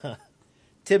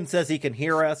Tim says he can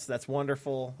hear us. That's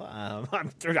wonderful. I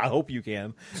hope you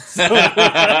can. So,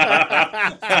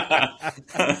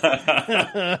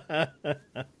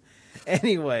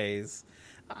 anyways,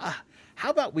 how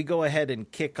about we go ahead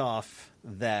and kick off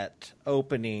that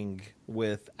opening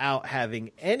without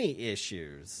having any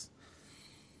issues?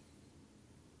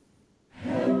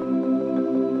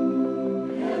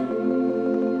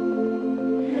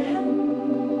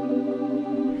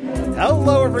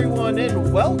 Hello, everyone,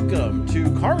 and welcome to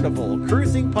Carnival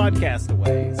Cruising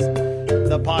Podcastaways,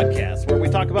 the podcast where we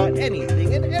talk about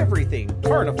anything and everything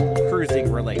Carnival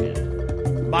Cruising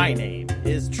related. My name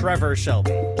is Trevor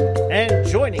Shelby, and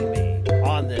joining me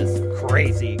on this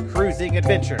crazy cruising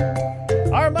adventure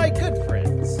are my good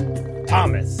friends,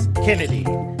 Thomas Kennedy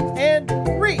and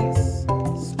Reese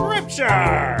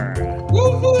Scripture.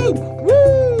 Woohoo!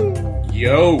 Woo!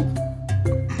 Yo!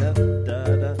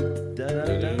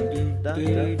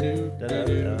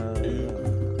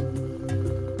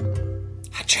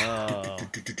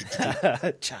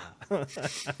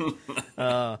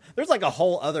 There's like a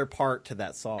whole other part to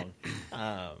that song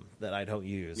that I don't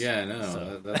use. Yeah, I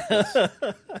know.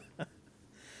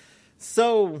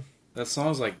 So that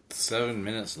song's like 7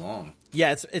 minutes long.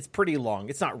 Yeah, it's pretty long.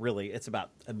 It's not really. It's about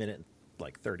a minute,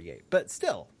 like 38. But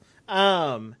still,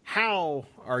 how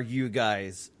are you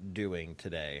guys doing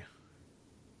today?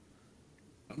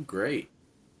 I'm great.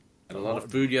 Had a lot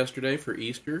of food yesterday for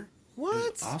Easter. What?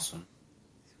 It was awesome.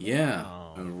 Yeah,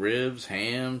 Wow. Ribs,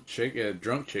 ham,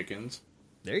 drunk chickens.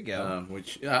 There you go.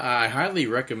 Which I highly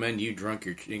recommend you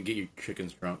and get your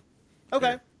chickens drunk. Okay,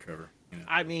 there, Trevor. You know.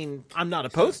 I mean, I'm not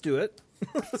opposed to it,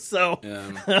 so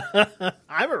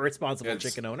I'm a responsible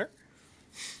chicken owner.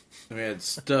 We had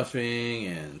stuffing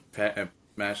and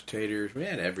mashed taters. We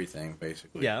had everything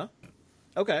basically. Yeah.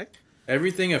 Okay.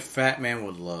 Everything a fat man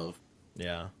would love.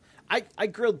 Yeah. I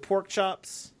grilled pork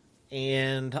chops,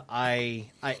 and I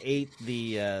ate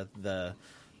the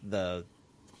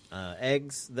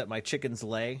eggs that my chickens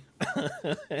lay,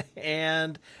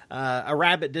 and a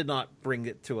rabbit did not bring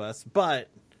it to us, but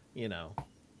you know,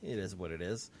 it is what it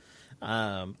is.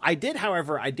 I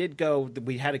did go.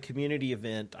 We had a community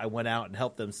event. I went out and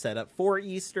helped them set up for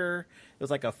Easter. It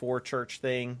was like a 4-church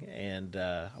thing, and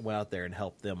I went out there and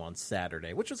helped them on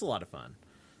Saturday, which was a lot of fun.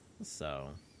 So.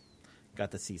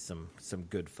 Got to see some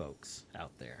good folks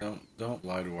out there. Don't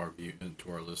lie to our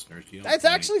listeners. That's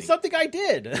actually something I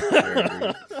did.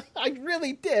 I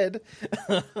really did.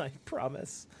 I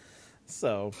promise.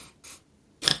 So,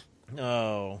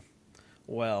 well,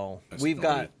 we've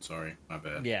got. Sorry, my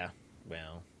bad. Yeah,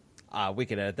 well, we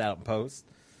can edit that out in post.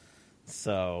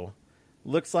 So,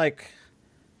 looks like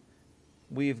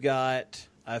we've got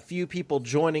a few people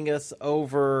joining us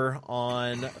over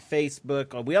on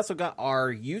Facebook. We also got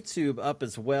our YouTube up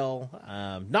as well.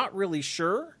 Not really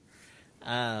sure.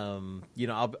 I'll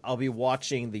be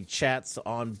watching the chats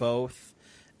on both,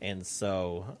 and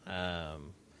so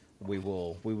we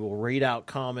will read out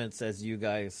comments as you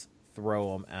guys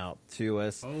throw them out to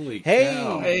us. Holy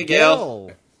cow! Hey,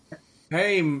 Gail.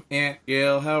 Hey, Aunt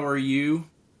Gail. How are you?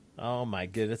 Oh my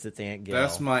goodness, it's Aunt Gail.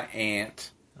 That's my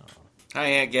aunt. Oh. Hi,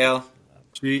 Aunt Gail.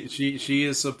 She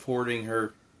is supporting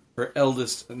her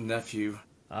eldest nephew.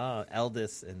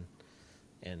 Eldest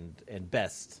and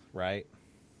best, right?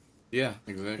 Yeah,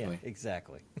 exactly. Yeah,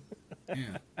 exactly.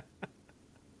 Yeah.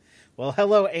 Well,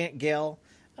 hello, Aunt Gail.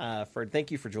 Thank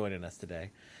you for joining us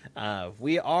today.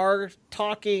 We are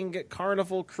talking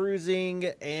Carnival Cruising,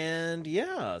 and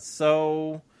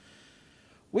so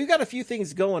we've got a few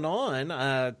things going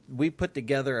on. We put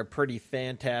together a pretty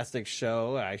fantastic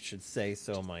show, I should say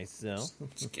so myself.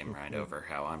 Skim right over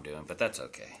how I'm doing, but that's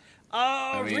okay.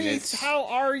 Oh, Reese, how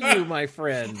are you, my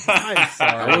friend? I'm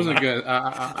sorry. I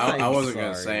wasn't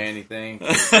gonna say anything.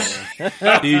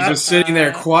 He's just sitting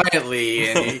there quietly,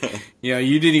 and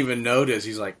you didn't even notice.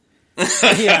 He's like,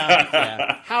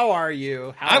 yeah. How are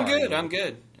you? I'm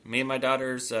good. Me and my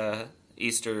daughter's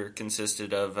Easter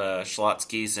consisted of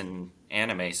Schlotzsky's and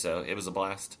anime, so it was a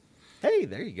blast. Hey,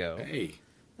 there you go. Hey,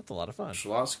 that's a lot of fun.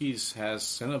 Schlotzsky's has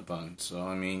Cinnabon, so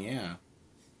I mean, yeah.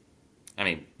 I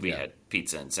mean, we had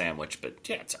pizza and sandwich, but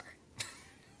yeah, it's all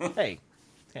right.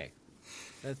 hey,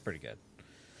 that's pretty good.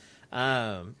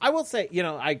 I will say,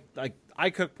 I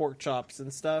cook pork chops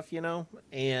and stuff,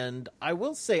 and I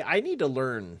will say I need to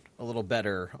learn a little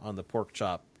better on the pork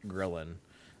chop grilling.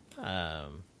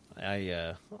 I'm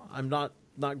not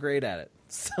great at it,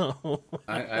 so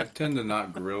I tend to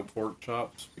not grill pork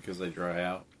chops because they dry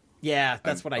out. Yeah,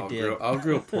 that's what I did. I'll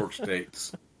grill pork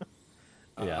steaks.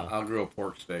 Yeah, I'll grill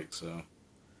pork steaks. So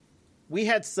we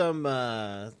had some.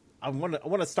 I want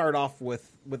to start off with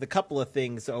with a couple of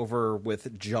things over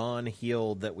with John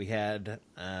Heald that we had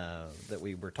that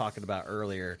we were talking about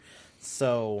earlier.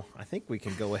 So I think we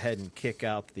can go ahead and kick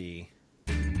out the...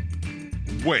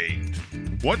 Wait,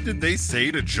 what did they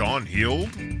say to John Heald?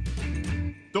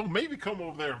 Don't make me come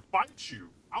over there and fight you.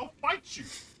 I'll fight you.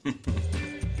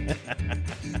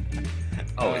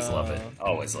 Always love it.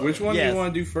 Always love it. Which one do you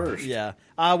want to do first? Yeah,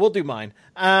 we'll do mine.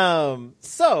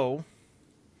 So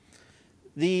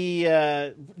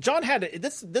the John had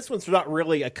this one's not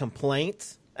really a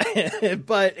complaint,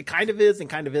 but it kind of is and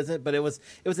kind of isn't. But it was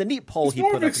a neat poll it's he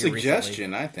more put of up a here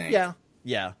suggestion, recently. I think.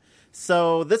 Yeah.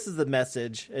 So this is the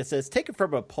message. It says, taken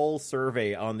from a poll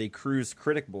survey on the cruise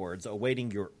critic boards,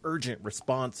 awaiting your urgent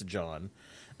response, John.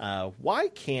 Why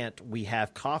can't we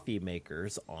have coffee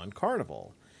makers on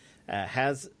Carnival?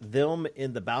 Has them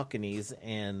in the balconies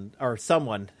or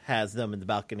someone has them in the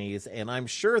balconies, and I'm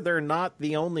sure they're not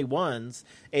the only ones.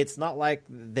 It's not like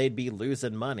they'd be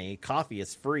losing money. Coffee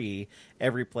is free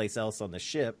every place else on the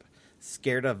ship.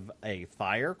 Scared of a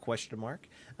fire? ?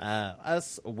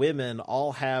 Us women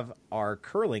all have our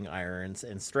curling irons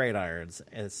and straight irons,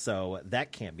 and so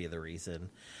that can't be the reason.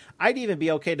 I'd even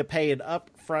be okay to pay an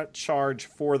upfront charge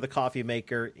for the coffee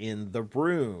maker in the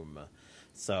room.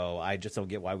 So I just don't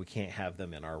get why we can't have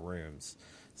them in our rooms.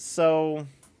 So,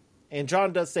 and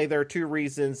John does say there are two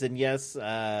reasons, and yes,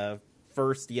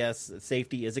 first, yes,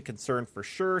 safety is a concern for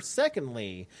sure.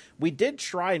 Secondly, we did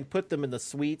try and put them in the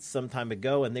suites some time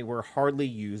ago, and they were hardly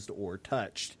used or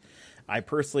touched. I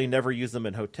personally never use them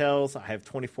in hotels. I have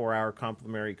 24-hour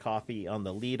complimentary coffee on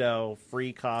the Lido,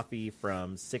 free coffee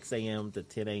from 6 a.m. to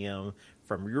 10 a.m.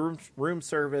 from room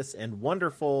service, and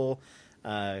wonderful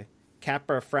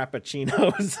Kappa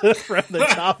Frappuccinos from the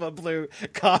Java Blue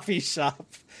coffee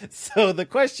shop. So the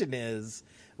question is,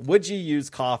 would you use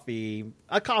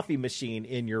a coffee machine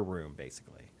in your room,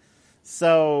 basically?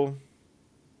 So...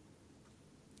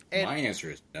 my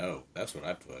answer is no. That's what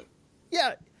I put.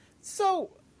 Yeah, so...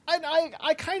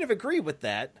 I kind of agree with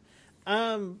that.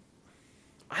 I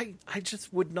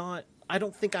just would not. I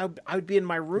don't think I would be in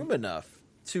my room enough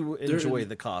to enjoy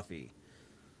the coffee.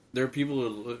 There are people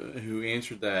who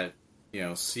answered that,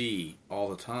 C all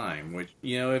the time. Which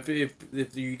if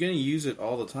you're going to use it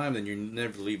all the time, then you're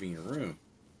never leaving your room.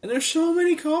 And there's so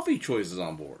many coffee choices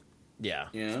on board. Yeah.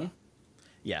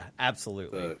 Yeah,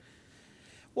 absolutely.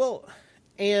 Well,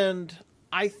 and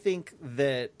I think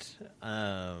that.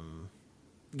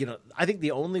 I think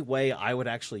the only way I would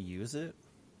actually use it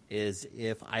is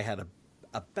if I had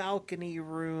a balcony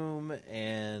room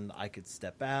and I could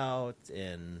step out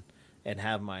and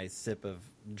have my sip of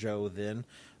Joe then.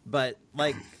 But,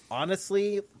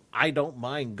 honestly, I don't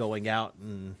mind going out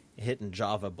and hitting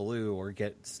Java Blue or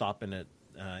stopping at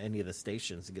any of the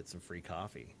stations to get some free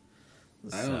coffee.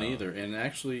 I don't either. And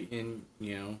actually,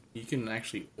 you can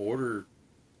actually order,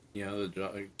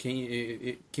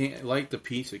 can't like the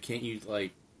pizza, can't you,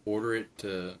 order it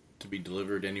to be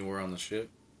delivered anywhere on the ship?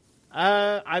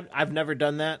 I've never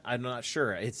done that. I'm not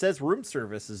sure. It says room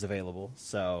service is available,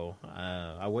 so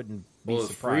I wouldn't be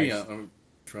surprised. It's free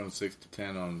from 6 to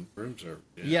 10 on room service.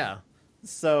 Yeah.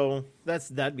 So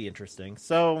that'd be interesting.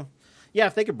 So yeah,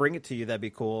 if they could bring it to you, that'd be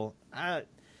cool.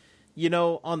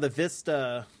 On the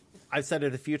Vista, I've said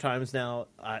it a few times now.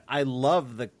 I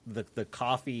love the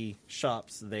coffee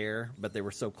shops there, but they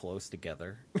were so close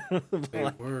together. They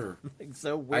were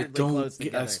so weirdly close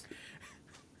together.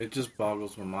 It just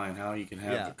boggles my mind how you can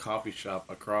have a coffee shop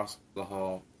across the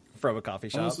hall from a coffee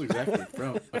shop. Almost exactly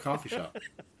from a coffee shop.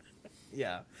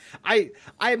 Yeah, I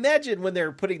imagine when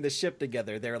they're putting the ship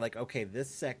together, they're like, okay, this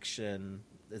section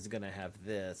is going to have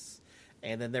this.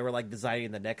 And then they were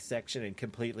designing the next section and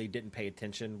completely didn't pay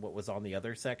attention what was on the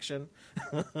other section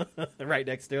right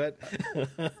next to it.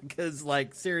 Because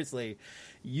seriously,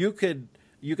 you could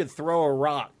throw a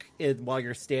rock while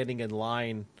you're standing in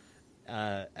line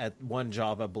at one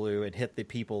Java Blue and hit the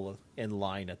people in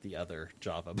line at the other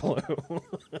Java Blue.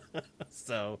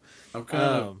 So I'm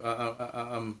kind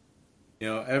of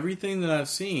everything that I've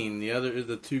seen,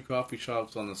 the two coffee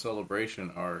shops on the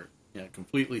Celebration are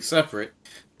completely separate.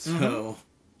 So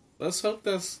let's hope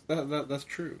that's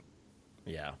true.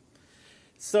 Yeah.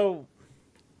 So,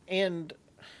 and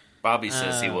Bobby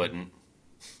says he wouldn't.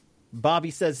 Bobby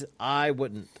says I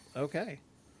wouldn't. Okay.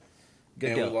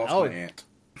 Good and deal. We lost my aunt.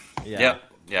 Yeah. Yep.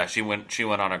 Yeah, she went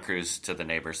on a cruise to the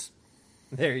neighbors.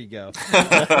 There you go.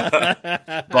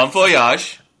 Bon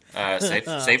voyage.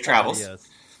 Safe travels. Yes.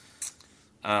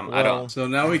 I don't. So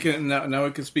now we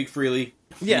can speak freely.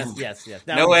 Yes.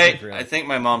 No, wait. I think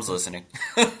my mom's listening.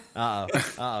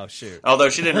 Uh-oh, shoot. Although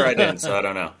she didn't write in, so I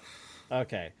don't know.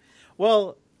 Okay.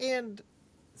 Well, and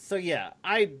So yeah,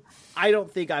 I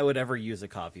don't think I would ever use a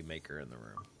coffee maker in the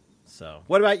room. So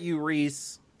what about you,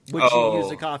 Reese? Would you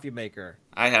use a coffee maker?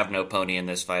 I have no pony in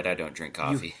this fight. I don't drink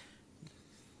coffee.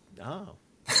 Oh.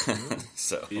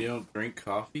 So You don't drink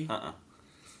coffee?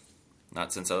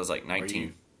 not since I was like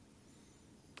 19.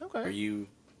 Okay. Are you...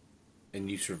 And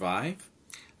you survive?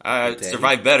 I Okay.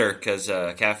 survive better because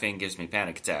caffeine gives me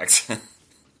panic attacks.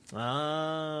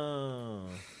 Oh.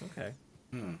 Okay.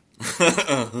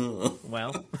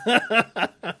 Well,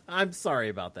 I'm sorry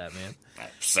about that, man.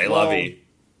 Say la vie.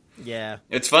 Yeah.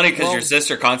 It's funny because Well- your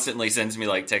sister constantly sends me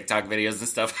like TikTok videos and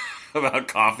stuff about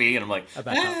coffee, and I'm like,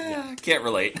 About coffee, yeah. I can't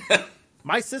relate.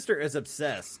 My sister is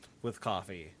obsessed with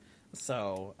coffee.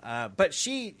 So, but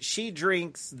she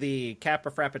drinks the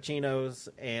Kappa Frappuccinos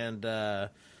and, or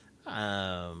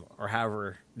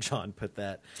however John put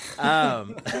that.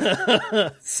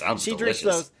 Sounds She delicious. drinks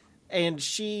those, and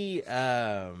she,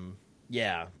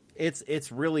 yeah,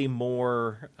 it's really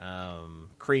more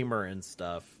creamer and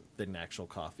stuff than actual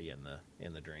coffee in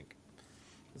the drink.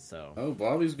 So, Oh,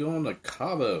 Bobby's going to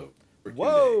Cabo. for 2 days.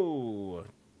 whoa,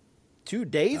 2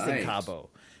 days in Nice. Cabo.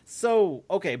 So,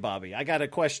 okay, Bobby, I got a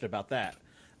question about that.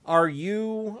 Are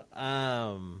you,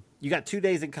 you got 2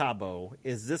 days in Cabo.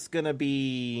 Is this going to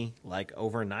be like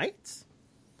overnight?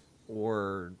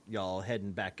 Or y'all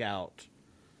heading back out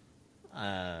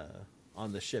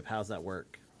on the ship? How's that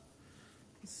work?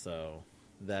 So,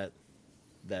 that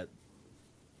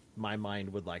my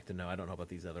mind would like to know. I don't know about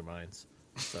these other minds.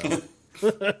 So,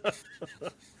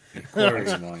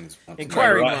 Inquiring minds. want to know.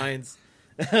 inquiring Right. minds.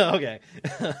 Okay.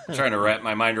 Trying to wrap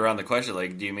my mind around the question.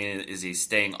 Like, do you mean is he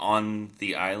staying on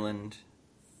the island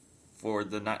for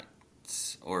the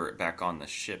nights, or back on the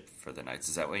ship for the nights?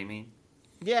 Is that what you mean?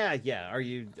 Yeah. Are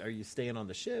you staying on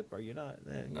the ship? Are you not?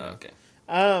 Yeah.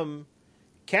 Okay.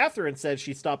 Catherine said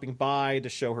she's stopping by to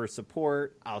show her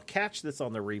support. I'll catch this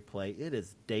on the replay. It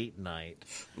is date night.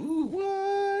 Ooh.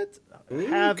 What? Ooh,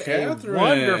 Have Catherine. a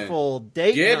wonderful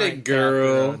date Get night, it,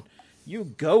 girl. Catherine. You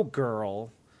go,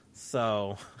 girl.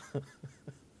 So,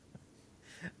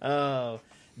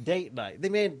 date night.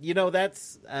 Man,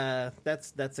 that's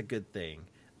a good thing.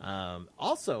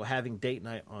 Also, having date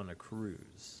night on a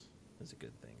cruise is a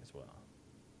good thing as well.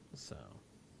 So,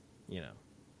 Yeah.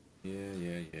 I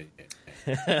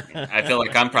feel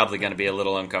like I'm probably going to be a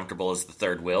little uncomfortable as the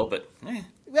third wheel, but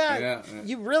Yeah.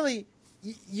 you really.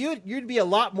 You'd be a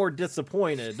lot more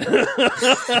disappointed than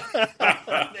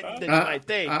you might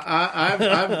think. I've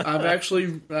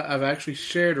actually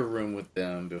shared a room with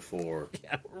them before.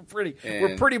 Yeah, we're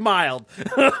And- pretty mild.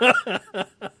 Not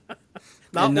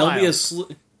And they'll be wild.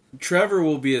 asleep. Trevor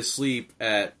will be asleep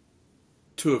at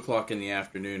 2:00 in the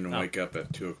afternoon and wake up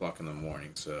at 2:00 in the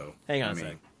morning. So Hang on a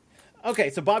second.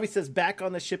 Okay, so Bobby says back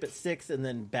on the ship at 6 and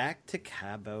then back to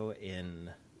Cabo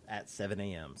at 7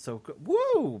 a.m. So,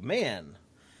 woo, man.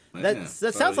 That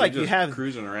sounds like you just have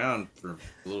cruising around for a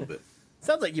little bit.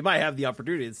 sounds like you might have the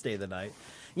opportunity to stay the night.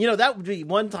 That would be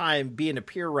one time being a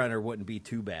pier runner wouldn't be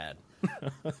too bad.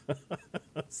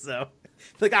 So,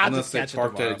 like, I'll Unless just they catch it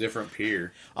parked at tomorrow. a different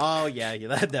pier. Oh yeah,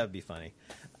 that would be funny.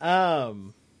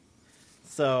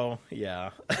 So yeah.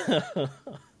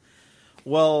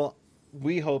 Well,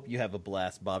 we hope you have a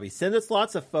blast, Bobby. Send us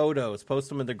lots of photos, post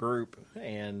them in the group,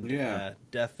 and Yeah.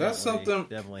 definitely, That's something-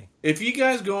 Definitely, If you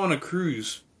guys go on a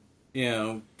cruise,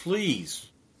 please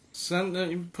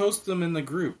post them in the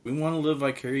group. We want to live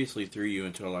vicariously through you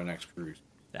until our next cruise.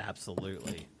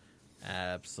 absolutely.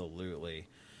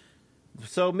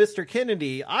 So, Mr.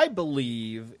 Kennedy, I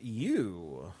believe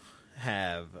you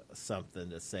have something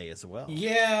to say as well.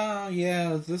 Yeah.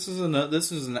 This is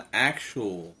an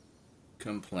actual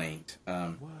complaint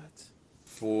What?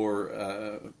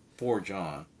 for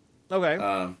John.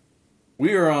 Okay.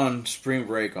 We were on spring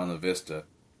break on the Vista.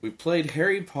 We played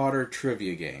Harry Potter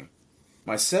trivia game.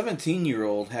 My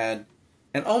 17-year-old had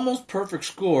an almost perfect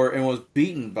score and was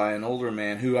beaten by an older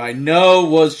man who I know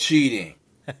was cheating.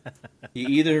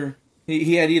 He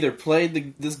had either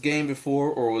played this game before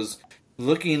or was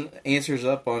looking answers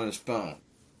up on his phone.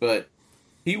 But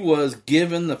he was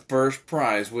given the first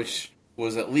prize, which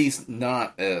was at least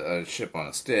not a chip on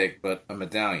a stick, but a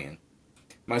medallion.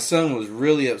 My son was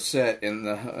really upset, and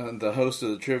the host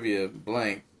of the trivia,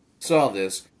 Blank, saw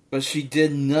this, but she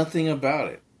did nothing about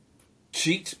it.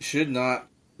 Cheats should not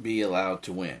be allowed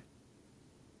to win.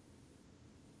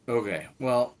 Okay,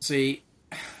 well, see,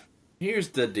 here's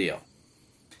the deal.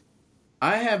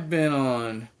 I have been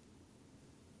on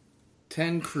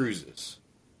 10 cruises,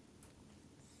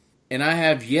 and I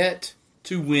have yet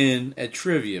to win a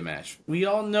trivia match. We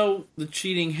all know the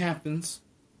cheating happens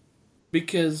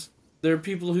because there are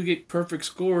people who get perfect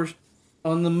scores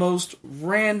on the most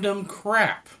random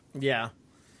crap. Yeah,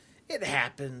 it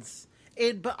happens.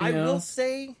 But I Yeah. will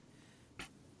say,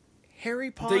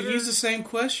 Harry Potter. They use the same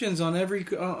questions on every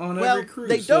Well, cruise.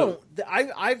 they so-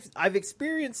 don't. I've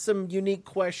experienced some unique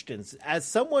questions as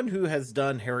someone who has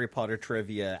done Harry Potter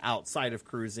trivia outside of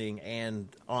cruising and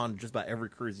on just about every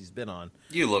cruise he's been on.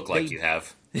 You look like you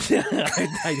have.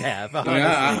 I have. I mean,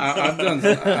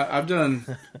 I've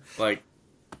done like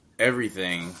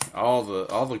everything, all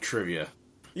the trivia.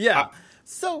 Yeah.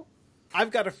 So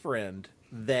I've got a friend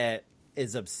that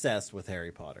is obsessed with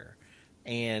Harry Potter,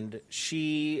 and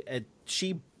she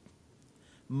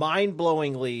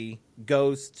mind-blowingly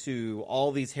goes to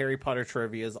all these Harry Potter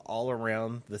trivias all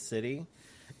around the city,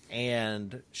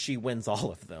 and she wins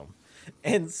all of them.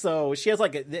 And so she has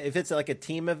if it's like a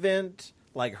team event,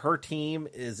 like her team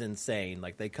is insane.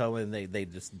 Like they come and they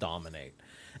just dominate.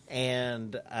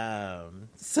 And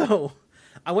so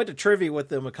I went to trivia with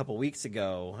them a couple weeks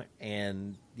ago,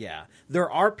 and yeah,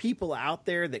 there are people out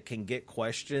there that can get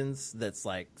questions that's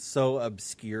like so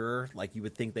obscure, like you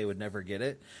would think they would never get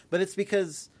it, but it's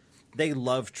because they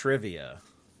love trivia.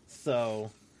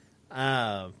 So,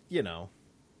 you know,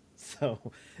 so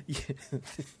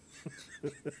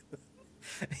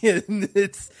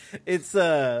it's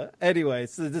anyway,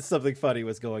 so just something funny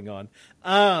was going on.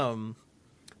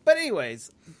 But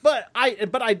anyways, but I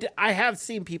have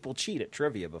seen people cheat at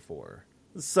trivia before.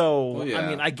 So, Well, yeah, I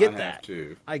mean, I get I that. have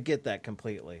too. I get that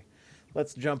completely.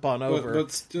 Let's jump on over. But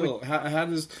still, how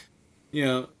does,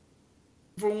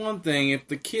 for one thing, if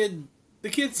the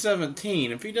kid's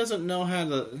 17, if he doesn't know how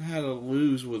to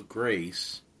lose with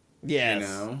grace, Yes.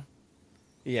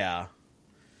 Yeah.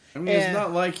 I mean, it's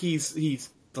not like he's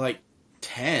like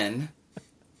 10.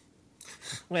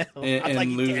 Well, And not like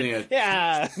losing you can.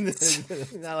 Yeah.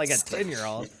 Not like a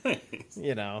 10-year-old.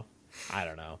 I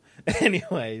don't know.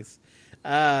 Anyways,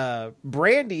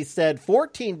 Brandy said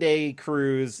 14-day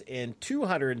cruise in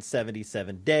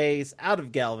 277 days out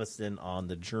of Galveston on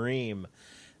the Dream.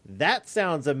 That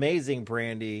sounds amazing,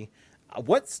 Brandy.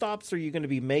 What stops are you going to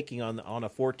be making on a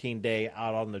 14-day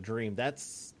out on the Dream?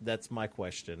 That's my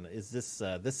question. Is this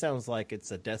this sounds like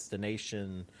it's a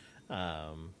destination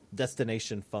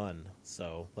fun.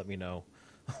 So let me know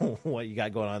what you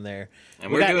got going on there.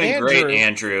 And We we're got doing great,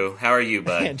 Andrew. How are you,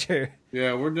 bud? Andrew.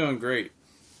 Yeah, we're doing great.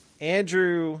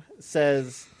 Andrew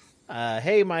says,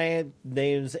 hey, my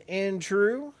name's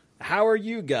Andrew. How are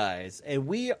you guys? And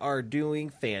we are doing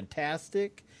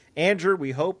fantastic. Andrew,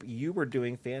 we hope you were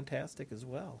doing fantastic as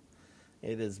well.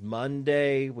 It is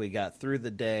Monday. We got through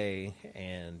the day.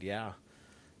 And yeah,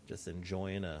 just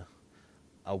enjoying a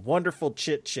wonderful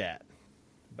chit-chat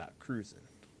about cruising.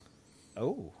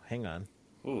 Oh, hang on.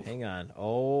 Ooh. Hang on.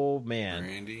 Oh,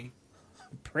 man.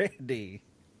 Brandy.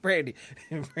 Brandy,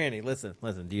 listen.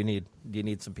 Do you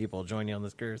need some people to join you on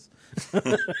this cruise?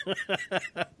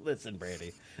 Listen,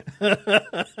 Brandy.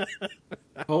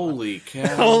 Holy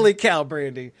cow. Holy cow,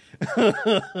 Brandy.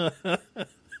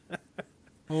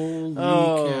 Holy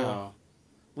cow.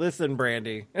 Listen,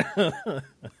 Brandy.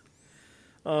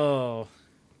 Oh,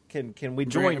 can we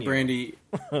join you? Brandy,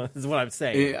 is what I'm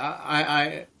saying.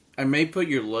 I may put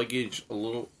your luggage a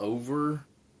little over.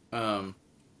 A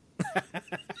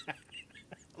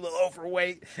little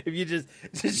overweight. If you just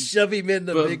shove him in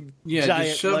the big giant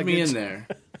just shove luggage. me in there.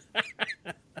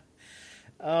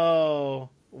 Oh,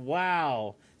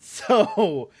 wow.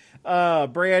 So,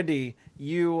 Brandy,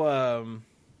 you've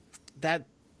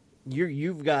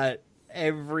got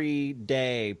every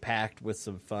day packed with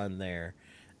some fun there.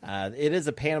 It is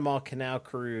a Panama Canal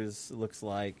cruise, it looks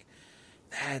like.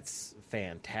 That's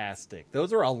fantastic.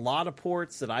 Those are a lot of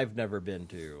ports that I've never been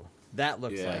to. That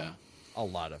looks like a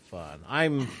lot of fun.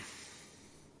 I'm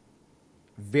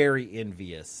very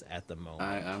envious at the moment.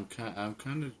 I'm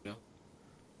kind of jealous.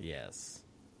 Yes.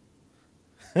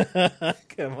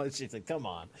 Come on, she said, "Come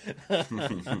on."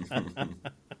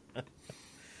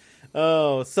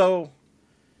 Oh, so,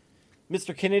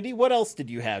 Mr. Kennedy, what else did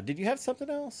you have? Did you have something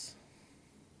else?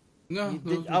 No.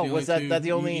 Was that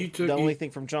the only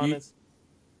thing from John?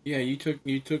 Yeah, you took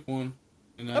one,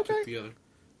 and I took the other.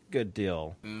 Good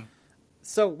deal. Yeah.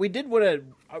 So we did want to.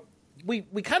 We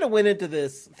kind of went into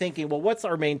this thinking, well, what's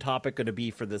our main topic going to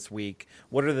be for this week?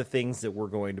 What are the things that we're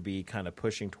going to be kind of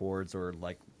pushing towards or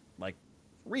like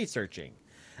researching?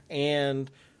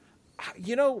 And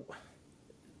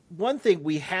one thing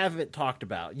we haven't talked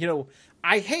about,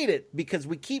 I hate it because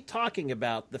we keep talking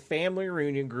about the family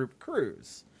reunion group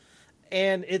cruise.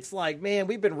 And it's like, man,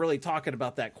 we've been really talking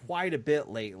about that quite a bit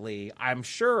lately. I'm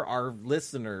sure our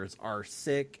listeners are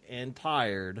sick and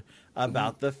tired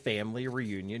about the family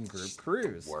reunion group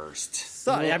cruise. Worst.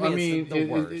 So, I mean, it's the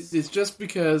worst. It's just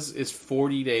because it's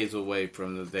 40 days away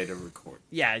from the date of recording.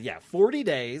 Yeah, 40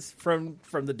 days from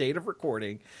the date of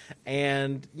recording.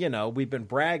 And, we've been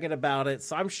bragging about it.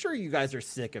 So I'm sure you guys are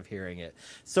sick of hearing it.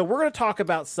 So we're going to talk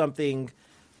about something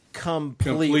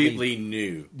completely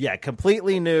new. Yeah,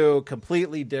 completely new,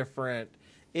 completely different.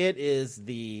 It is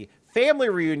the Family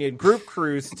Reunion Group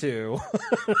Cruise 2.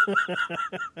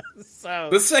 So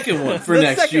the second one for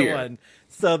next year. One.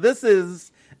 So this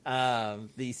is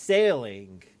the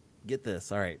sailing. Get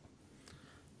this, all right.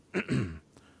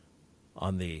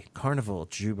 On the Carnival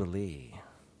Jubilee,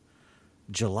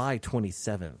 July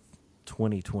 27th,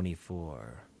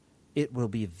 2024, it will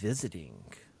be visiting.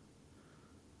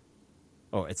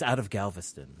 Oh, it's out of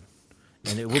Galveston,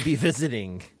 and it will be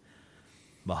visiting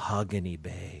Mahogany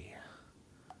Bay,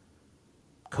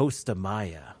 Costa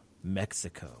Maya,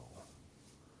 Mexico,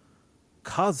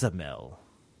 Cozumel,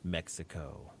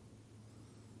 Mexico,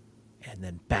 and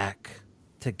then back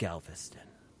to Galveston.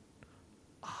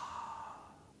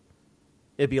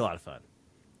 It'd be a lot of fun.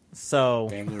 So,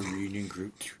 Family Reunion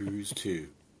Group Cruise 2,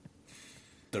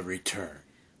 The Return.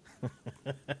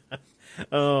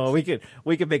 Oh, we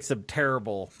could make some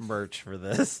terrible merch for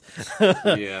this.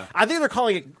 Yeah. I think they're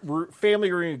calling it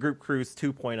Family Reunion Group Cruise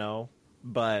 2.0,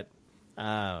 but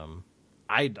I'm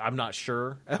not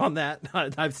sure on that.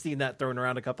 I've seen that thrown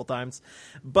around a couple times,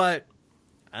 but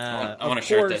I want a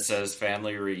shirt that says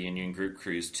Family Reunion Group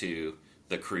Cruise 2,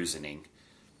 The Cruisening.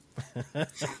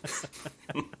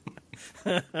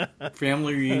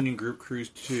 Family Reunion Group Cruise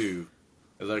 2,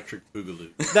 Electric Boogaloo.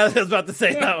 I was about to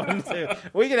say that one too.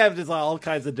 We can have just all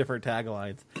kinds of different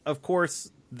taglines. Of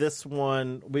course, this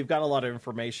one, we've got a lot of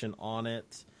information on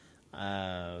it.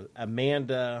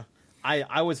 Amanda,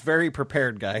 I was very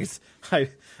prepared, guys. I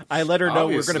let her know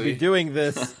we were going to be doing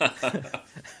this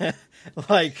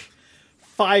like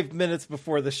 5 minutes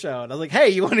before the show, and I was like, "Hey,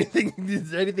 you want anything? Is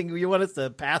there anything you want us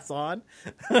to pass on?"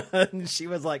 And she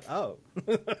was like, "Oh."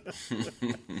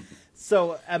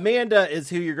 So Amanda is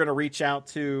who you're going to reach out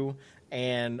to,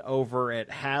 and over at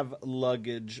Have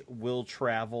Luggage Will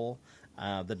Travel.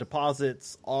 The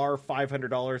deposits are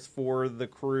 $500 for the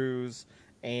cruise,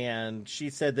 and she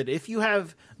said that if you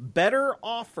have better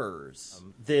offers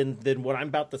than what I'm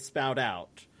about to spout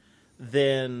out,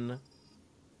 then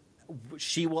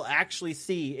she will actually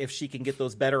see if she can get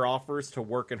those better offers to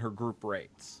work in her group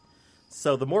rates.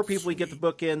 So the more people you get to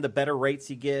book in, the better rates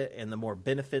you get and the more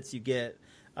benefits you get.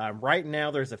 Right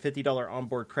now, there's a $50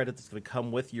 onboard credit that's going to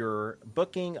come with your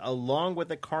booking, along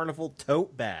with a Carnival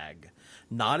tote bag.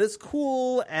 Not as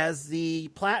cool as the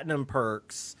Platinum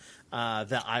perks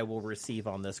that I will receive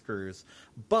on this cruise,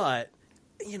 but,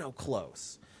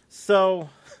 close. So...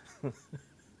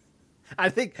 I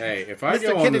think, hey, if I Mr.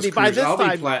 go on Kennedy, this by cruise, this I'll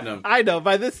time, be platinum. I know,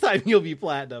 by this time you'll be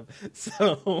platinum.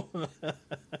 So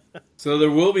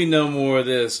there will be no more of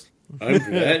this. I'm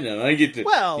platinum. I get to,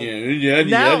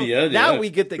 now we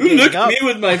get to Ooh, gang look up. at me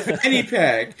with my fanny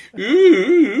pack.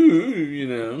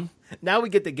 Ooh, Now we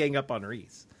get to gang up on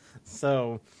Reese.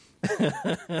 So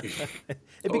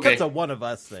it becomes a one of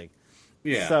us thing.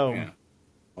 Yeah. So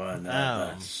one of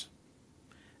us.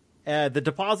 The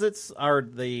deposits are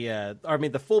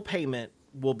the full payment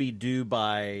will be due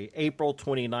by April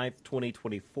 29th,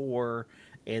 2024,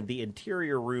 and the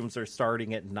interior rooms are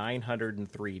starting at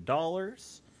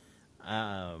 $903.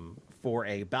 For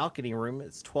a balcony room,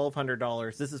 it's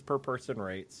 $1,200. This is per person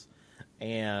rates,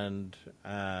 and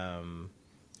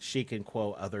she can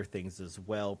quote other things as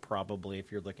well, probably,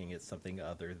 if you're looking at something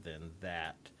other than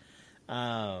that.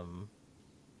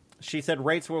 She said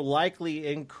rates will likely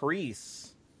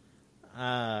increase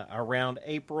around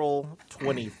April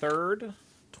 23rd,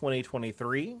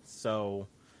 2023. So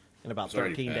in about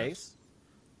 13 days.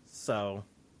 So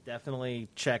definitely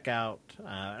check out.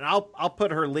 And I'll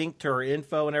put her link to her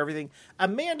info and everything.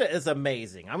 Amanda is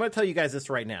amazing. I'm going to tell you guys this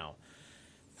right now.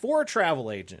 For a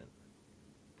travel agent,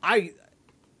 I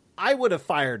would have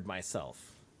fired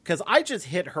myself because I just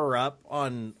hit her up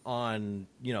on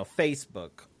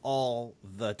Facebook all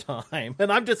the time,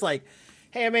 and I'm just like,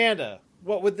 "Hey, Amanda,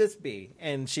 what would this be?"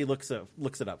 And she looks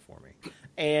it up for me.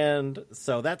 And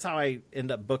so that's how I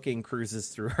end up booking cruises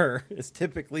through her, is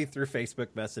typically through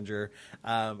Facebook Messenger.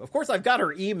 Of course, I've got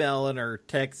her email and her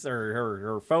text or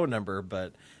her phone number,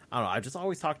 but I don't know. I just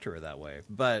always talk to her that way.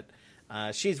 But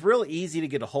she's real easy to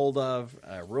get a hold of,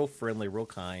 real friendly, real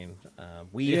kind.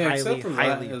 We highly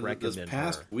recommend this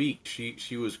past her. week,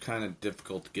 she was kind of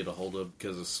difficult to get a hold of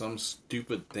because of some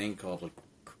stupid thing called a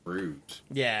cruise.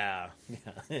 Yeah.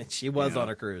 She was Yeah. on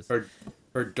a cruise.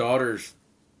 Her daughter's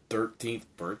 13th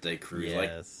birthday cruise. Like,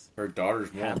 Yes. her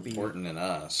daughter's more Happy- important than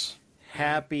us.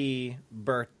 Happy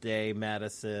birthday,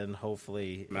 Madison.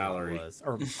 Hopefully Mallory. it was.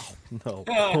 Or, oh, no.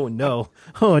 Oh, no.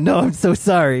 Oh, no. I'm so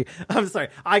sorry. I'm sorry.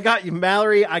 I got you,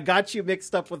 Mallory. I got you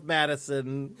mixed up with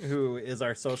Madison, who is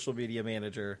our social media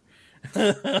manager.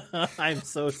 I'm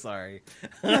so sorry.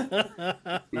 Woo!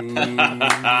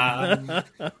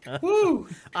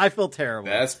 I feel terrible.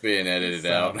 That's being edited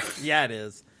out. Yeah, it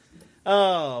is.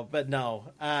 Oh, but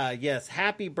no. Yes,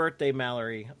 happy birthday,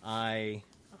 Mallory. I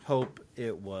hope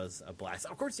it was a blast.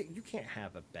 Of course, you can't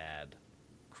have a bad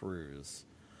cruise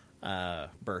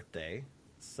birthday.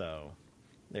 So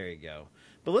there you go.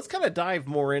 But let's kind of dive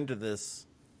more into this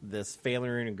Family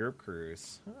Reunion Group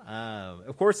Cruise.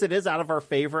 Of course, it is out of our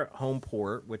favorite home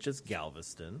port, which is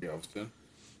Galveston. Galveston.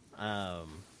 And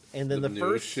then the newest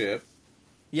first ship.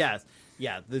 Yes.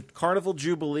 Yeah, the Carnival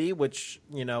Jubilee, which,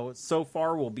 so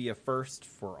far will be a first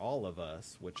for all of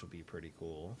us, which will be pretty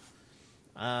cool.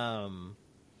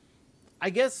 I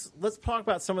guess let's talk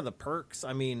about some of the perks.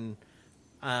 I mean,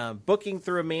 booking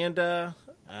through Amanda,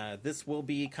 this will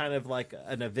be kind of like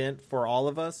an event for all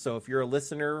of us. So if you're a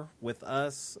listener with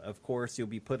us, of course, you'll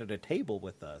be put at a table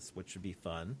with us, which would be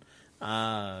fun.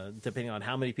 Depending on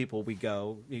how many people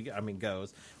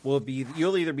goes,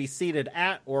 you'll either be seated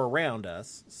at or around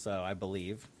us. So I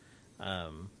believe,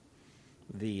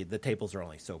 the tables are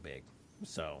only so big.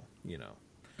 So, I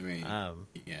mean,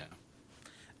 yeah.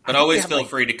 But always feel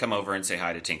free to come over and say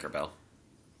hi to Tinkerbell.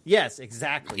 Yes,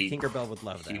 exactly. Tinkerbell would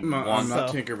love that. I'm not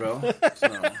Tinkerbell. So.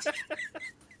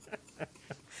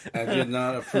 I did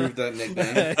not approve that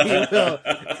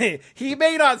nickname. He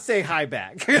may not say hi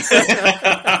back.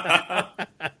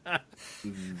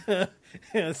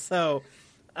 So,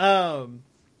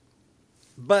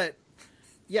 but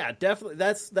yeah, definitely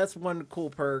that's one cool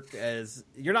perk, as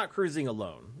you're not cruising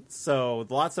alone. So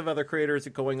lots of other creators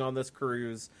are going on this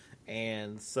cruise,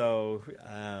 and so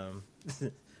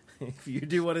if you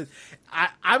do want to,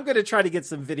 I'm going to try to get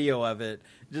some video of it,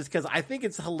 just because I think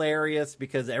it's hilarious,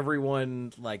 because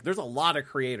everyone, like, there's a lot of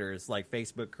creators, like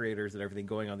Facebook creators and everything,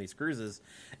 going on these cruises,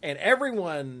 and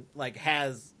everyone, like,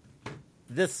 has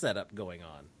this setup going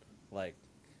on, like,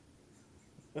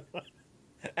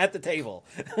 at the table.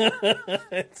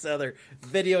 So they're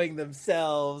videoing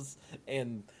themselves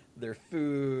and their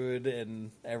food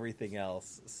and everything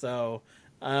else. So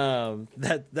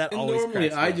that And always normally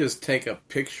cracks me I up. just take a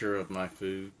picture of my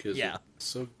food because Yeah. it's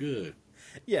so good.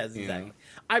 Yes, you exactly. know.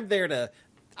 I'm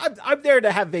there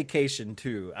to have vacation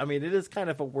too. I mean, it is kind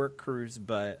of a work cruise,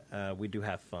 but we do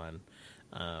have fun.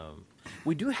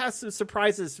 We do have some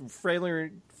surprises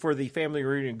for the Family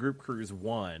Reunion Group Cruise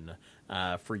 1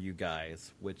 for you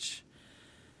guys, which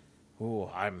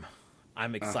I'm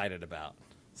excited about.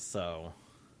 So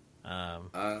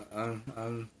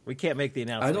we can't make the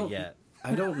announcement yet.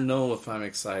 I don't know if I'm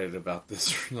excited about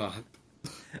this or not.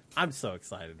 I'm so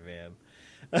excited, man.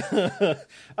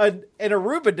 An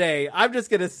Aruba Day, I'm just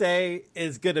going to say,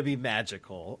 is going to be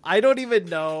magical. I don't even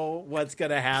know what's going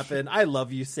to happen. I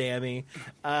love you, Sammy.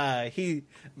 Mr.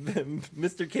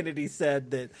 Kennedy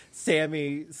said that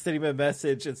Sammy sent him a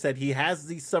message and said he has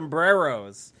these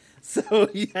sombreros. So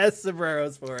he has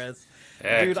sombreros for us.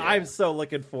 Heck Dude, yeah. I'm so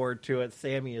looking forward to it.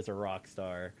 Sammy is a rock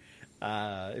star.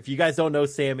 If you guys don't know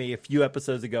Sammy, a few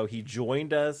episodes ago, he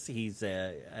joined us. He's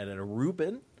an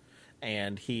Aruban,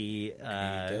 and he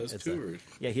does tours.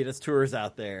 he does tours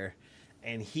out there,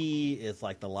 and he is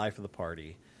like the life of the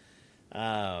party.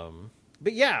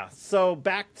 But yeah, so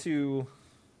back to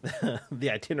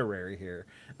the itinerary here.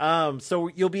 So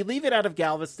you'll be leaving out of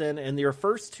Galveston, and your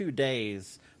first 2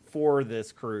 days for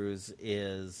this cruise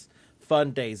is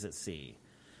fun days at sea.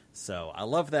 So I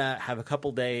love that. Have a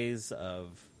couple days of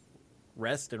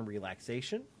rest and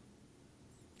relaxation.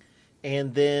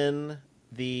 And then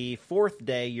the 4th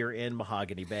day, you're in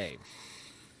Mahogany Bay.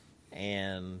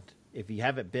 And if you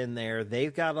haven't been there,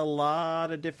 they've got a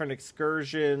lot of different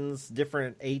excursions,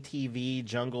 different ATV,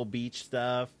 jungle beach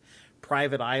stuff,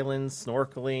 private islands,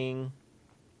 snorkeling.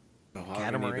 Mahogany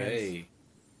Catamarans. Bay,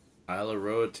 Isle of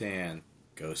Roatan.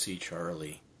 Go see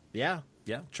Charlie. Yeah,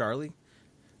 Charlie.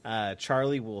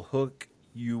 Charlie will hook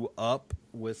you up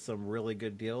with some really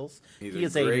good deals. He's He a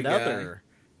is great another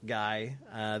guy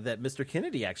that Mr.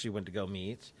 Kennedy actually went to go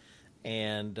meet,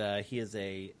 and he is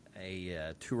a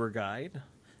tour guide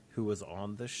who was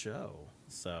on the show.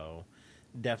 So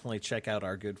definitely check out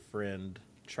our good friend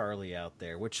Charlie out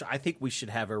there, which I think we should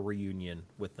have a reunion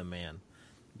with the man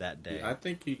that day. I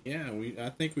think I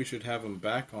think we should have him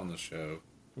back on the show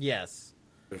Yes.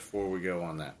 before we go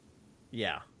on that.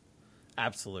 Yeah,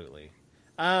 absolutely.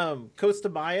 Costa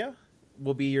Maya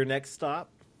will be your next stop.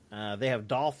 They have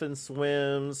dolphin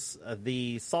swims,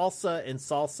 the salsa and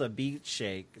salsa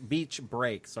beach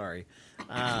break. Sorry,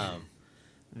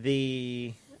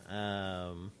 the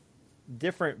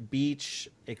different beach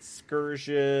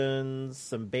excursions,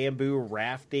 some bamboo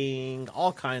rafting,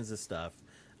 all kinds of stuff.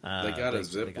 They got a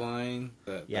zip line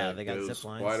that they got goes zip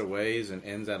lines. quite a ways and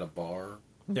ends at a bar.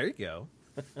 There you go.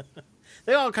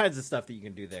 They have all kinds of stuff that you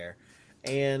can do there.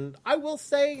 And I will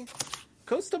say,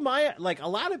 Costa Maya, like a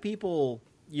lot of people,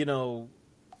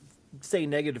 say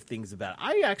negative things about it.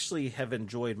 I actually have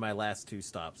enjoyed my last 2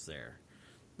 stops there.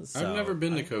 So, I've never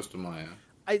been to Costa Maya.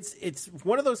 It's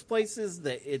one of those places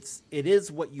that it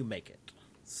is what you make it.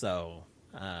 So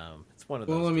it's one of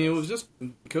those. Well, I mean, it was just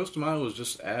Costa Maya was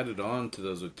just added on to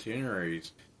those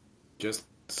itineraries just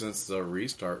since the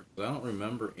restart. I don't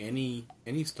remember any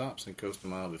stops in Costa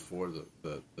Maya before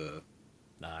the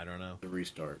I don't know, the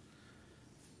restart.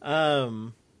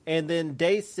 And then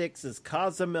day 6 is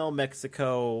Cozumel,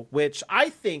 Mexico, which I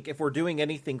think if we're doing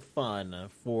anything fun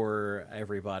for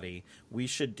everybody, we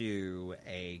should do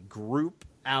a group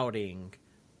outing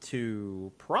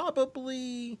to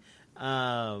probably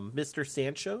Mr.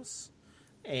 Sancho's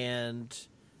and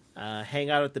hang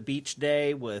out at the beach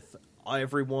day with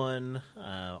everyone,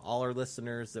 all our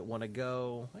listeners that want to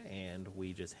go, and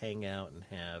we just hang out and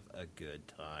have a good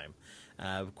time.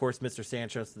 Of course, Mr.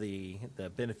 Sancho's, the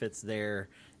benefits there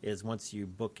is once you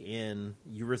book in,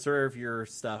 you reserve your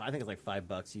stuff. I think it's like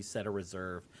 $5. You set a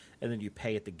reserve, and then you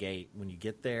pay at the gate when you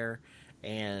get there,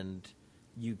 and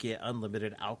you get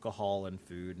unlimited alcohol and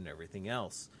food and everything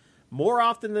else. More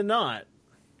often than not,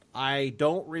 I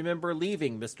don't remember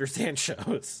leaving Mr.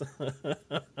 Sancho's.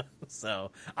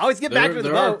 So I always get back to the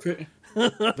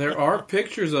boat. There are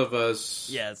pictures of us.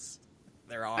 Yes,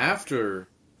 there are. After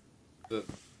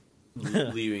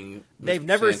leaving. They've Mr.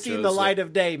 never Sancho's, seen the light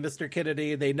of day, Mr.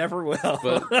 Kennedy. They never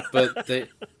will. but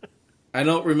I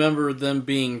don't remember them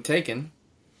being taken.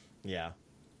 Yeah.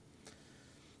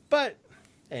 But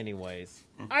anyways,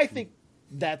 I think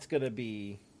that's going to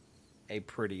be a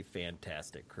pretty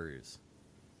fantastic cruise.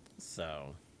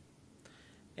 So,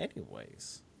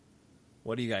 anyways,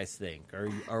 what do you guys think?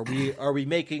 Are we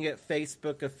making it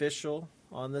Facebook official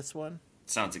on this one?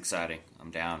 Sounds exciting.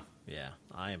 I'm down. Yeah,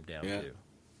 I am down too.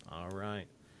 All right.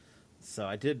 So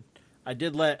I did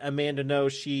let Amanda know.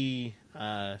 She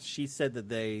said that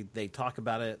they talk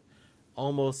about it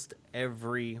almost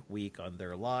every week on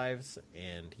their lives,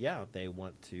 and they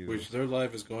want to. Which their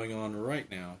live is going on right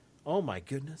now. Oh my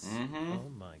goodness! Mm-hmm.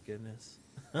 Oh my goodness!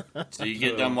 So you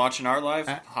get done watching our live,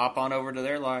 hop on over to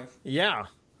their live. Yeah.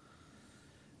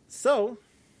 So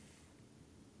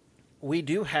we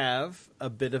do have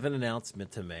a bit of an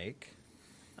announcement to make.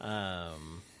 Let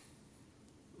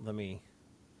me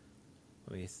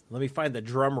find the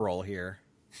drum roll here.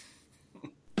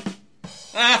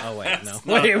 Oh wait, no.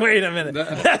 Wait a minute.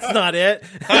 That's not it.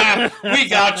 We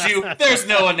got you. There's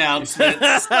no announcement.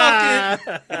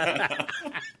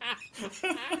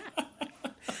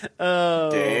 Oh.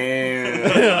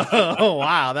 Damn. Oh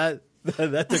wow, that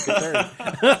took a turn.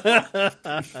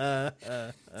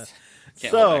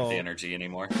 Can't hold back the energy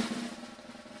anymore.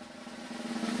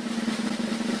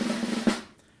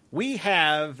 We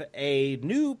have a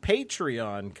new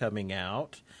Patreon coming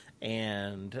out,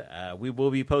 and we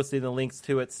will be posting the links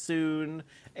to it soon.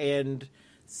 And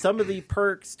some of the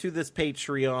perks to this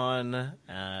Patreon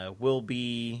will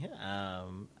be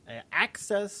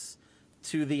access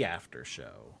to the after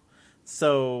show.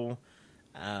 So,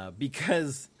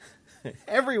 because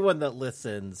everyone that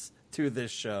listens to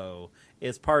this show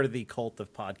is part of the cult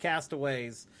of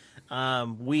Podcastaways,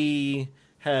 we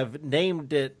have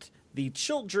named it the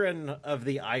Children of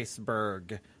the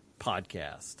Iceberg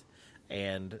podcast.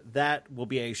 And that will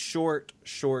be a short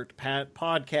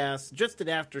podcast, just an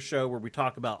after show where we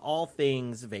talk about all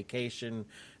things vacation,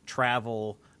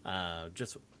 travel,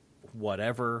 just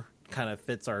whatever kind of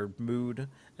fits our mood,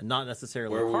 and not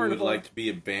necessarily where Carnival. we would like to be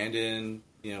abandoned,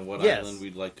 what Yes. island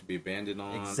we'd like to be abandoned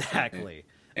on. Exactly.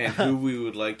 And who we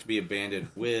would like to be abandoned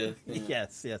with.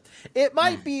 Yes. It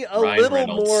might be a Ryan little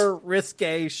Reynolds. more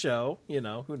risque show,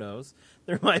 who knows?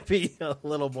 There might be a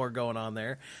little more going on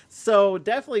there. So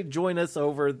definitely join us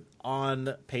over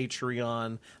on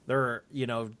Patreon. There,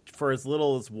 for as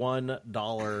little as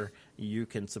 $1, you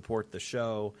can support the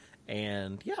show.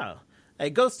 And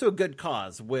it goes to a good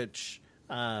cause, which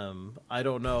I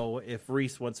don't know if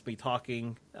Reese wants me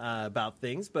talking about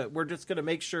things, but we're just going to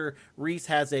make sure Reese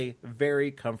has a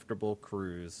very comfortable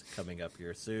cruise coming up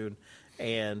here soon,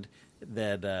 and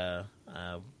that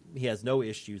he has no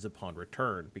issues upon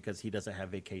return because he doesn't have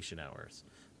vacation hours.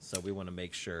 So we want to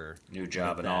make sure New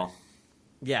job that and all.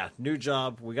 Yeah, new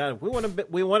job. We want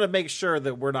to make sure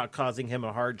that we're not causing him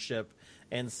a hardship,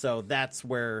 and so that's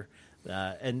where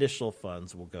initial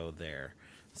funds will go there.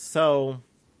 So,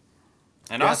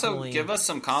 and also give us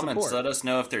some comments. Support. Let us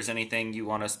know if there's anything you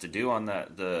want us to do on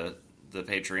the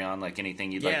Patreon, like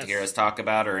anything you'd like Yes. to hear us talk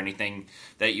about, or anything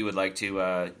that you would like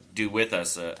to do with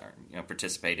us,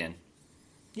 participate in.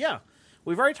 Yeah.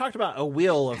 We've already talked about a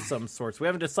wheel of some sorts. We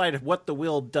haven't decided what the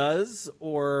wheel does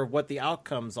or what the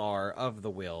outcomes are of the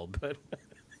wheel, but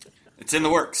It's in the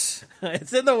works.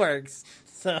 it's in the works.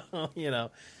 So,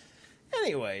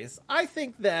 Anyways, I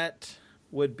think that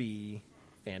would be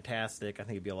fantastic. I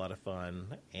think it'd be a lot of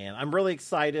fun. And I'm really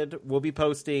excited. We'll be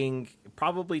posting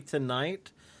probably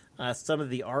tonight some of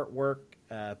the artwork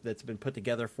that's been put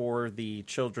together for the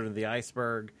Children of the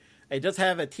Iceberg. It does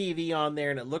have a TV on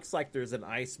there, and it looks like there's an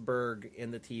iceberg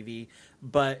in the TV.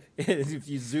 But if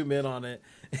you zoom in on it,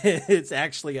 it's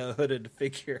actually a hooded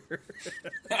figure.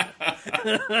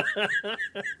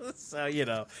 So, it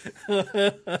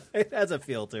has a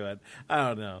feel to it. I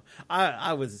don't know.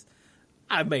 I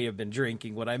may have been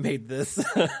drinking when I made this.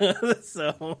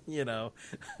 So,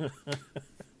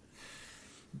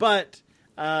 But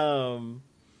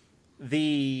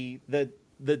the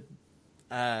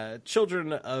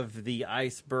Children of the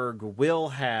Iceberg will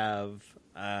have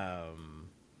some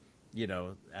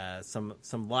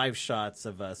live shots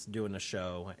of us doing a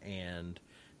show, and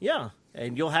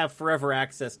you'll have forever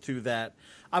access to that.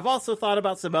 I've also thought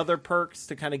about some other perks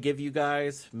to kind of give you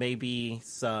guys, maybe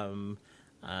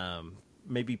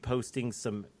posting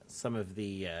some of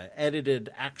the edited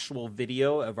actual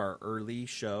video of our early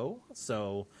show.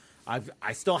 So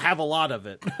I still have a lot of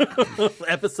it.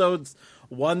 Episodes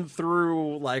 1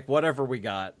 through like whatever we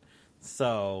got.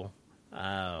 So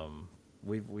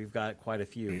we've got quite a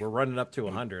few. We're running up to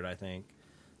 100, I think.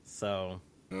 So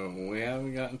we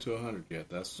haven't gotten to 100 yet.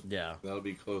 That'll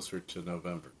be closer to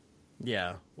November.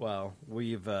 Yeah. Well,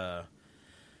 we've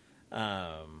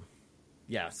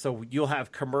so you'll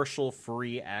have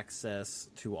commercial-free access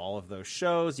to all of those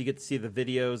shows. You get to see the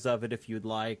videos of it if you'd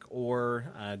like,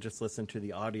 or just listen to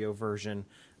the audio version.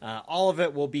 All of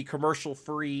it will be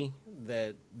commercial-free,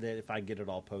 that if I get it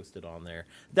all posted on there.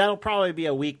 That'll probably be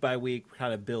a week-by-week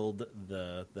kind of build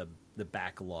the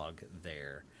backlog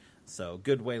there. So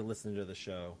good way to listen to the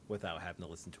show without having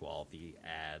to listen to all the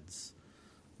ads.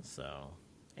 So,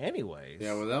 anyways.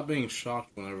 Yeah, without being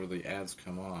shocked whenever the ads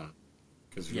come on.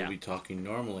 Because you'll be talking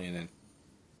normally, and then,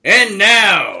 and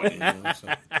now.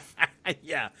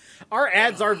 Yeah, our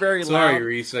ads are very loud. Sorry,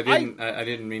 Reese. I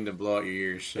didn't mean to blow out your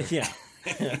ears. So. Yeah,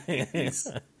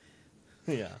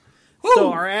 yeah.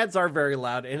 So our ads are very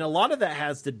loud, and a lot of that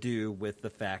has to do with the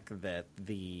fact that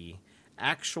the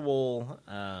actual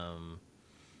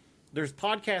there's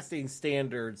podcasting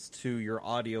standards to your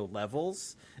audio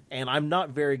levels, and I'm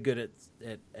not very good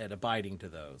at abiding to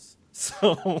those.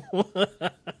 So.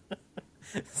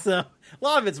 So a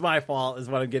lot of it's my fault is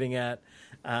what I'm getting at,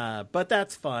 but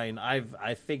that's fine.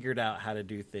 I've figured out how to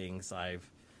do things. I've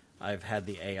had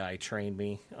the AI train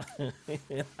me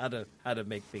how to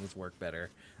make things work better.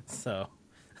 So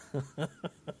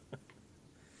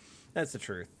that's the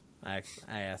truth. I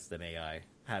asked an AI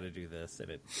how to do this,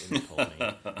 and it told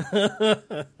me.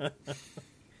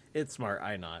 It's smart.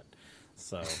 I not.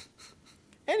 So,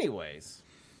 anyways,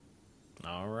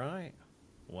 all right.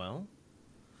 Well.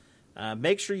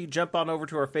 Make sure you jump on over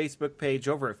to our Facebook page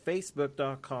over at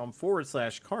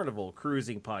facebook.com/Carnival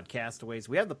Cruising Podcastaways.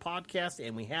 We have the podcast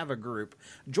and we have a group.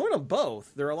 Join them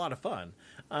both. They're a lot of fun.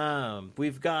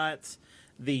 We've got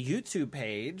the YouTube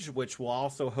page, which will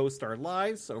also host our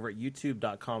lives over at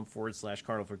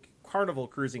youtube.com/Carnival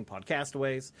Cruising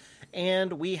Podcastaways.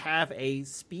 And we have a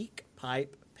Speak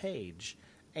Pipe page.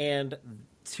 And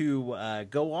to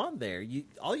go on there,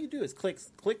 all you do is click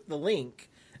the link,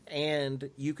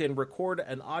 and you can record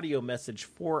an audio message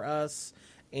for us,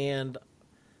 and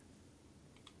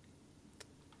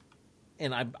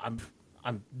I'm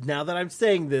now that I'm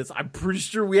saying this, I'm pretty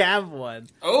sure we have one.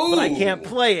 Oh, but I can't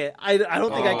play it. I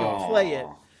don't think I can play it.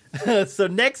 So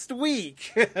next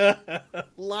week,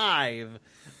 live,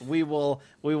 we will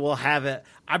have it.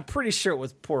 I'm pretty sure it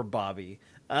was poor Bobby.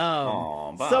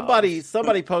 Somebody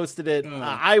posted it.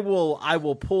 I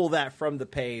will pull that from the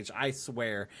page, I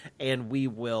swear, and we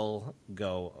will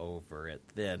go over it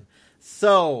then.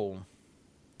 So,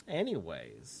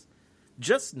 anyways,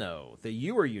 just know that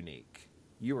you are unique,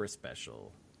 you are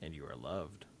special, and you are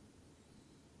loved.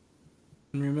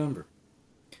 And remember,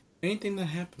 anything that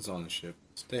happens on the ship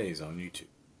stays on YouTube.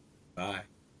 Bye.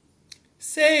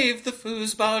 Save the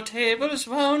foosball tables,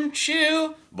 won't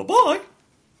you? Bye-bye.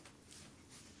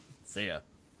 See ya.